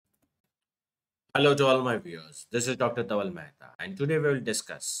Hello to all my viewers. This is Dr. Dhaval Maheta, and today we will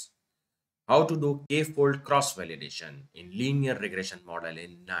discuss how to do k-fold cross-validation in linear regression model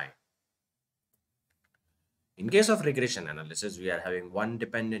in KNIME. In case of regression analysis, we are having one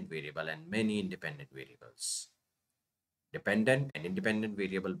dependent variable and many independent variables. Dependent and independent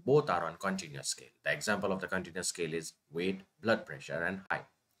variable both are on continuous scale. The example of the continuous scale is weight, blood pressure, and height.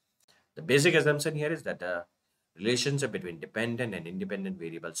 The basic assumption here is that the relationship between dependent and independent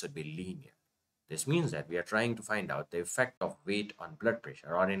variables should be linear. This means that we are trying to find out the effect of weight on blood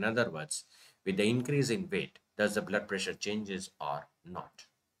pressure, or in other words, with the increase in weight, does the blood pressure changes or not?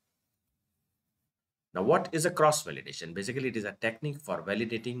 Now, what is a cross validation? Basically, it is a technique for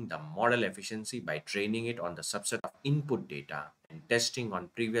validating the model efficiency by training it on the subset of input data and testing on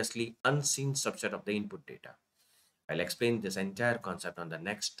previously unseen subset of the input data. I'll explain this entire concept on the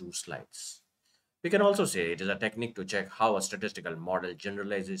next two slides. We can also say it is a technique to check how a statistical model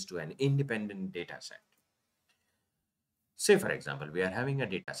generalizes to an independent data set. Say, for example, we are having a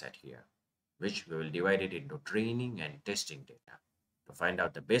data set here, which we will divide it into training and testing data. To find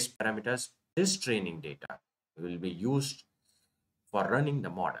out the best parameters, this training data will be used for running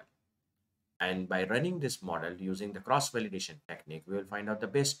the model. And by running this model using the cross-validation technique, we will find out the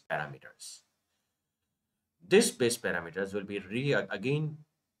best parameters. This base parameters will be again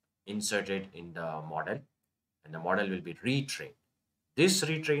inserted in the model, and the model will be retrained. This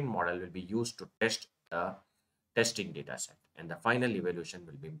retrained model will be used to test the testing data set, and the final evaluation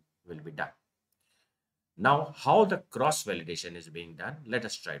will be done. Now, how the cross validation is being done, let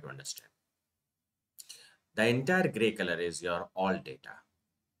us try to understand. The entire gray color is your all data,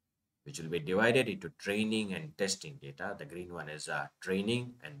 which will be divided into training and testing data. The green one is a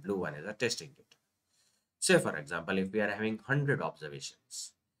training and blue one is a testing data. Say, for example, if we are having 100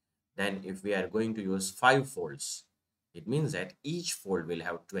 observations, then if we are going to use 5 folds, it means that each fold will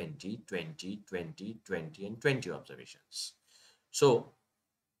have 20, 20, 20, 20, and 20 observations. So,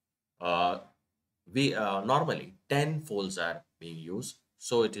 uh, we normally 10 folds are being used.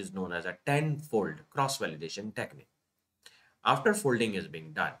 So, it is known as a 10-fold cross-validation technique. After folding is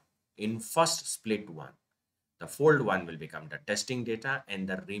being done, in first split one, the fold 1 will become the testing data and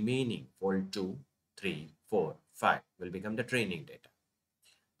the remaining fold 2, 3, 4, 5 will become the training data.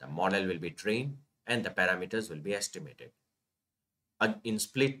 The model will be trained and the parameters will be estimated. In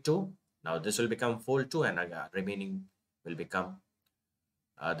split 2, now this will become fold 2 and remaining will become,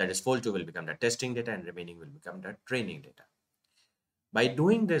 that is fold 2 will become the testing data and remaining will become the training data. By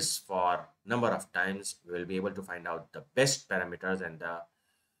doing this for number of times, we will be able to find out the best parameters and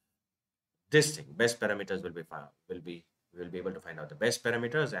best parameters will be able to find out the best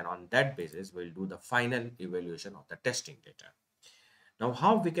parameters, and on that basis we'll do the final evaluation of the testing data. Now,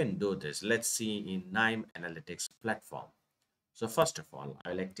 how we can do this? Let's see in KNIME Analytics platform. So first of all,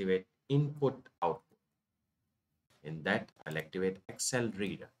 I'll activate input output. In that, I'll activate Excel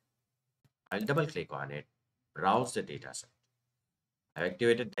Reader. I'll double click on it, browse the dataset. I've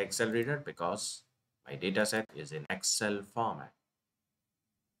activated the Excel Reader because my dataset is in Excel format.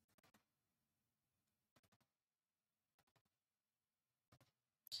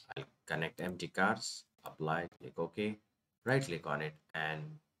 I'll connect empty cars, apply, click OK, right click on it and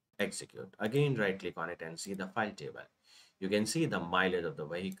execute. Again, right click on it and see the file table. You can see the mileage of the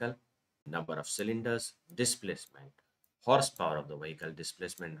vehicle, number of cylinders, displacement, horsepower of the vehicle,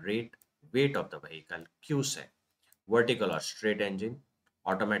 displacement rate, weight of the vehicle, QSEC, vertical or straight engine,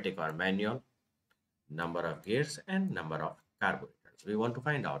 automatic or manual, number of gears, and number of carburetors. We want to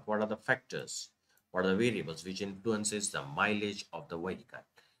find out what are the factors, what are the variables which influences the mileage of the vehicle.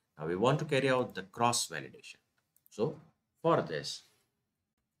 Now we want to carry out the cross validation. So for this,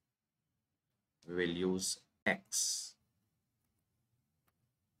 we will use X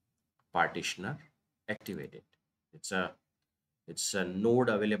partitioner activated. It's a node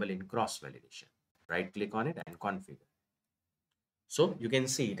available in cross validation. Right click on it and configure. So you can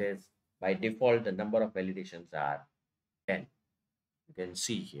see it is by default the number of validations are 10. You can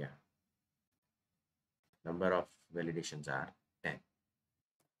see here number of validations are 10.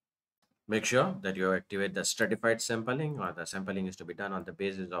 Make sure that you activate the stratified sampling, or the sampling is to be done on the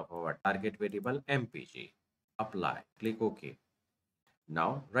basis of our target variable MPG. Apply, click OK.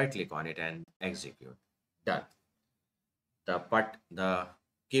 Now right click on it and execute. Done. The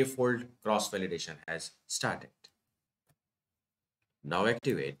k-fold cross validation has started. Now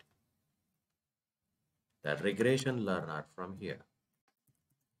activate the regression learner from here.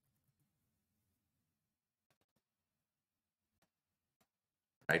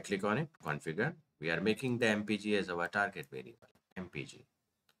 Right click on it, configure. We are making the MPG as our target variable, MPG.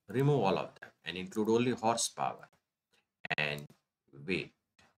 Remove all of them and include only horsepower and weight.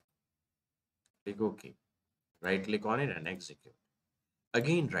 OK. Right click on it and execute.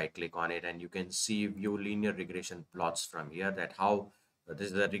 Again, right click on it and you can see view linear regression plots from here, that how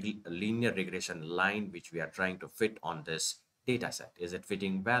this is a linear regression line which we are trying to fit on this data set. Is it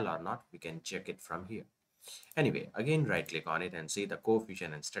fitting well or not? We can check it from here. Anyway, again, right click on it and see the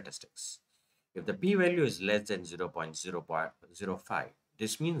coefficient and statistics. If the p-value is less than 0.005,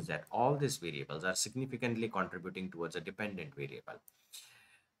 this means that all these variables are significantly contributing towards a dependent variable.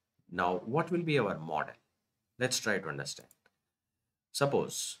 Now, what will be our model? Let's try to understand.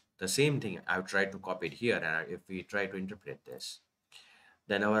 Suppose the same thing I've tried to copy it here, and if we try to interpret this,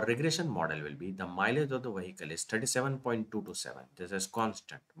 then our regression model will be the mileage of the vehicle is 37.227. This is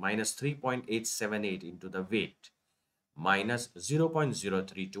constant, minus 3.878 into the weight, minus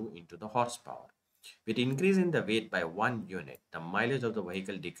 0.032 into the horsepower. With increase in the weight by 1 unit, the mileage of the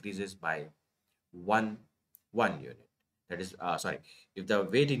vehicle decreases by 1 unit. That is, if the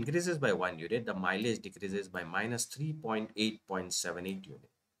weight increases by 1 unit, the mileage decreases by minus 3.878 unit.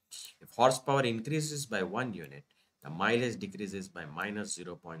 If horsepower increases by 1 unit, the mileage decreases by minus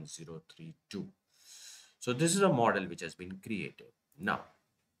 0.032. So this is a model which has been created. Now,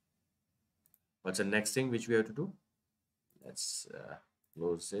 what's the next thing which we have to do? Let's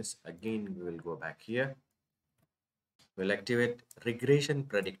close this. Again, we will go back here. We'll activate regression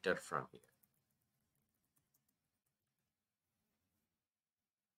predictor from here.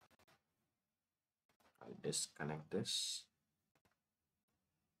 I'll disconnect this.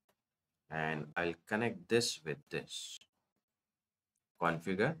 And I'll connect this with this.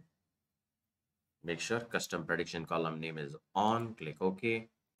 Configure. Make sure custom prediction column name is on. Click OK.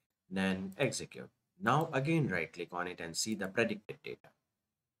 Then execute. Now again right click on it and see the predicted data.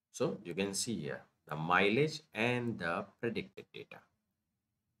 So you can see here the mileage and the predicted data,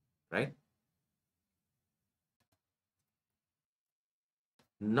 right?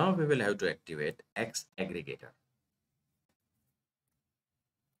 Now we will have to activate X aggregator.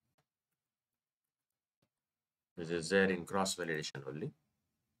 This is there in cross validation only.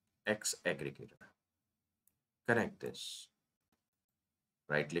 X aggregator. Connect this.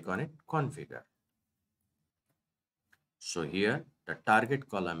 Right click on it, configure. So here the target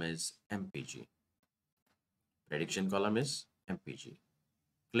column is MPG. Prediction column is MPG.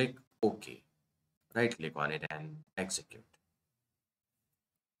 Click OK. Right click on it and execute.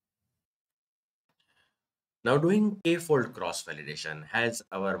 Now doing k-fold cross validation, has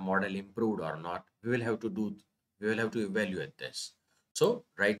our model improved or not? We will have to evaluate this. So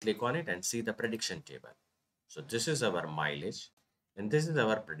right click on it and see the prediction table. So this is our mileage and this is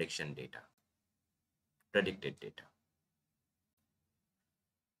our prediction data, predicted data.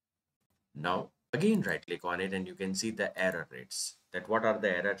 Now again right click on it and you can see the error rates, that what are the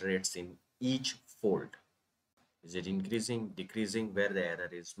error rates in each fold. Is it increasing, decreasing, where the error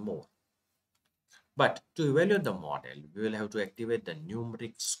is more? But to evaluate the model, we will have to activate the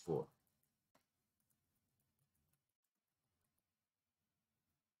numeric score.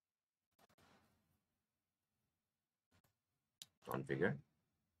 Configure.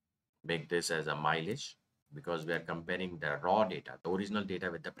 Make this as a mileage because we are comparing the raw data, the original data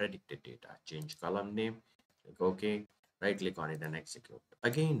with the predicted data. Change column name. Click OK. Right click on it and execute.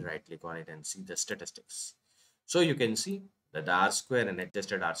 Again, right click on it and see the statistics. So you can see that the R square and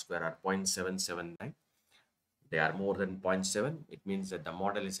adjusted R square are 0.779. They are more than 0.7. It means that the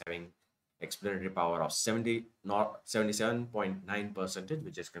model is having explanatory power of 77.9%,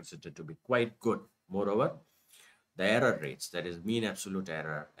 which is considered to be quite good. Moreover, the error rates, that is mean absolute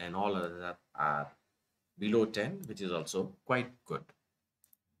error, and all other are below 10, which is also quite good.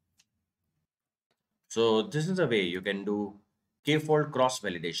 So this is the way you can do k-fold cross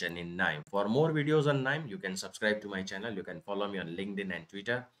validation in KNIME. For more videos on KNIME, you can subscribe to my channel. You can follow me on LinkedIn and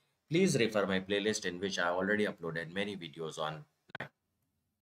Twitter. Please refer my playlist in which I already uploaded many videos on